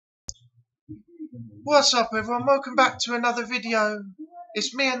What's up everyone, welcome back to another video.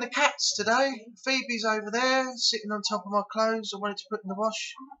 It's me and the cats today. Phoebe's over there sitting on top of my clothes I wanted to put in the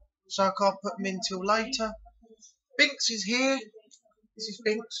wash, so I can't put them in till later. Binks is here. This is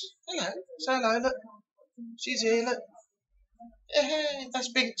Binks. Hello, say hello, look. She's here, look.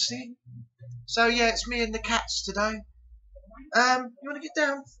 That's Binksy. So yeah, it's me and the cats today. You want to get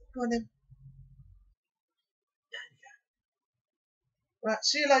down? Go on then. Right,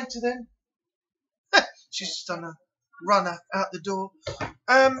 see you later then. She's just done a runner out the door.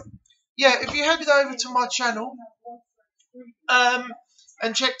 Yeah, if you headed over to my channel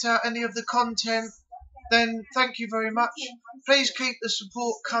and checked out any of the content, then thank you very much. Please keep the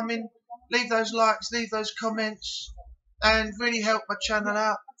support coming. Leave those likes, leave those comments, and really help my channel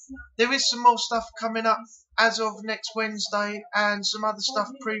out. There is some more stuff coming up as of next Wednesday, and some other stuff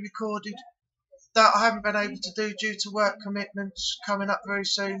pre-recorded that I haven't been able to do due to work commitments coming up very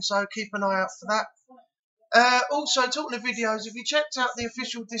soon, so keep an eye out for that. Also, talking of videos, if you checked out the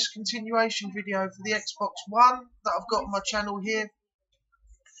official discontinuation video for the Xbox One that I've got on my channel here,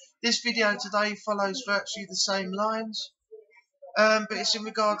 this video today follows virtually the same lines, but it's in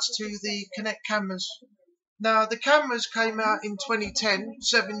regards to the Kinect cameras. Now, the cameras came out in 2010,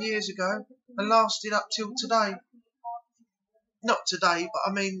 7 years ago, and lasted up till today. Not today, but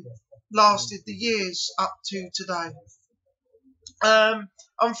I mean lasted the years up to today.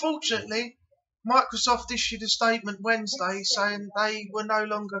 Unfortunately, Microsoft issued a statement Wednesday saying they were no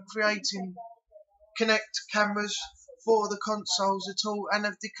longer creating Kinect cameras for the consoles at all and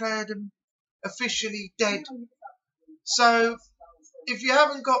have declared them officially dead. So if you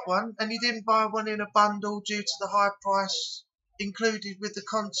haven't got one and you didn't buy one in a bundle due to the high price included with the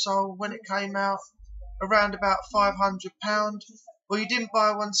console when it came out, around about £500, or you didn't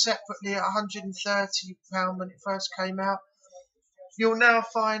buy one separately at £130 when it first came out, you'll now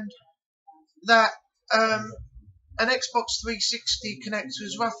find that an Xbox 360 Kinect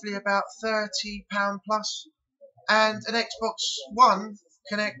was roughly about £30 plus, and an Xbox One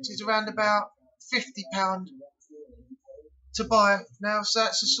Kinect is around about £50 to buy now. So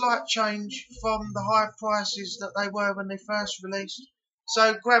that's a slight change from the high prices that they were when they first released.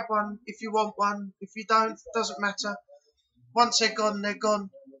 So grab one if you want one. If you don't, doesn't matter. Once they're gone, they're gone.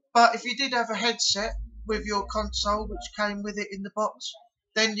 But if you did have a headset with your console, which came with it in the box,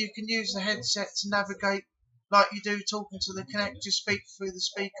 then you can use the headset to navigate like you do talking to the Kinect. Just speak through the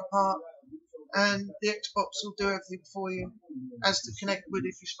speaker part, and the Xbox will do everything for you, as the Kinect would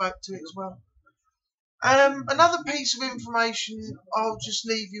if you spoke to it as well. Another piece of information I'll just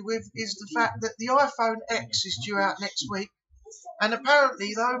leave you with is the fact that the iPhone X is due out next week, and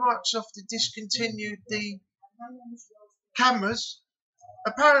apparently, though Microsoft had discontinued the cameras,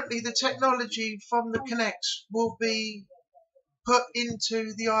 apparently the technology from the Kinect will be put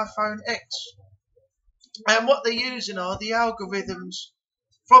into the iPhone X, and what they're using are the algorithms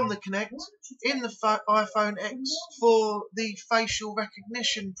from the Kinect in the iPhone X for the facial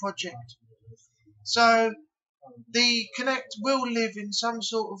recognition project. So the Kinect will live in some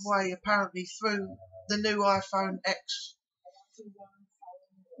sort of way apparently through the new iPhone X.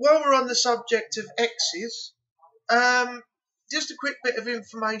 While we're on the subject of X's, just a quick bit of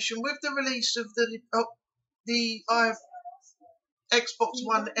information. With the release of the Xbox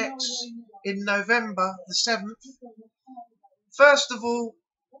One X in November the 7th, first of all,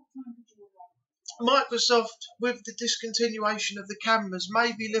 Microsoft, with the discontinuation of the cameras,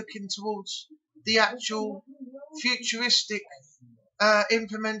 may be looking towards the actual futuristic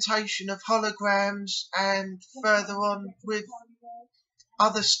implementation of holograms, and further on with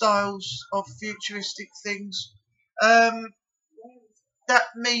other styles of futuristic things. That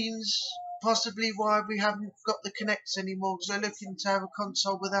means possibly why we haven't got the Kinects anymore, because they're looking to have a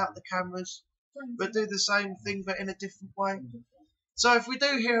console without the cameras, but do the same thing but in a different way. So if we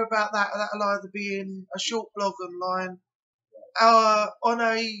do hear about that, that'll either be in a short blog online, on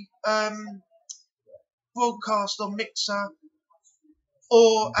a broadcast on Mixer,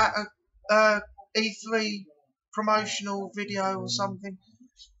 or at a E3 promotional video or something.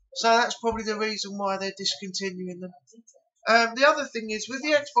 So that's probably the reason why they're discontinuing them. The other thing is, with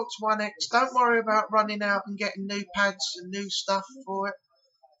the Xbox One X, don't worry about running out and getting new pads and new stuff for it.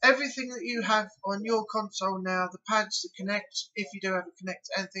 Everything that you have on your console now, the pads, the Kinect, if you do have a Kinect,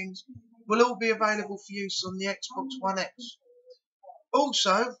 and things, will all be available for use on the Xbox One X.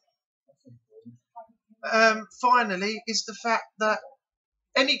 Also, finally, is the fact that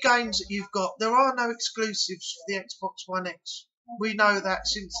any games that you've got, there are no exclusives for the Xbox One X. We know that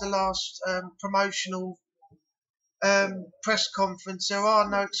since the last promotional press conference, there are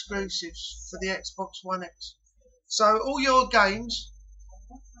no exclusives for the Xbox One X. So all your games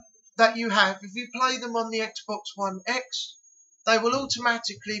that you have, if you play them on the Xbox One X, they will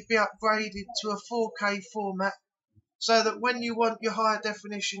automatically be upgraded to a 4K format, so that when you want your higher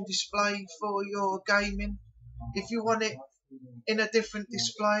definition display for your gaming, if you want it in a different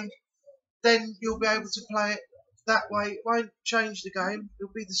display, then you'll be able to play it that way. It won't change the game,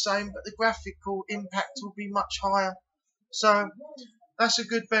 it'll be the same, but the graphical impact will be much higher. So that's a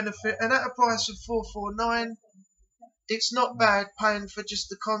good benefit, and at a price of $449, it's not bad paying for just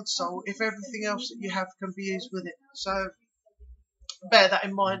the console if everything else that you have can be used with it. So bear that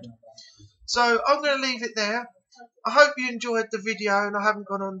in mind. So I'm going to leave it there. I hope you enjoyed the video and I haven't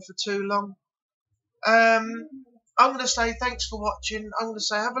gone on for too long. I'm going to say thanks for watching. I'm going to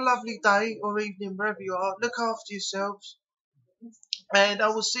say have a lovely day or evening wherever you are. Look after yourselves, and I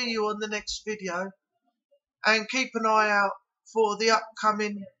will see you on the next video. And keep an eye out for the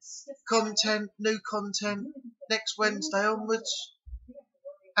upcoming content, new content, next Wednesday onwards.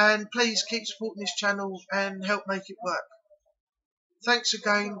 And please keep supporting this channel and help make it work. Thanks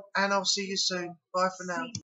again, and I'll see you soon. Bye for now.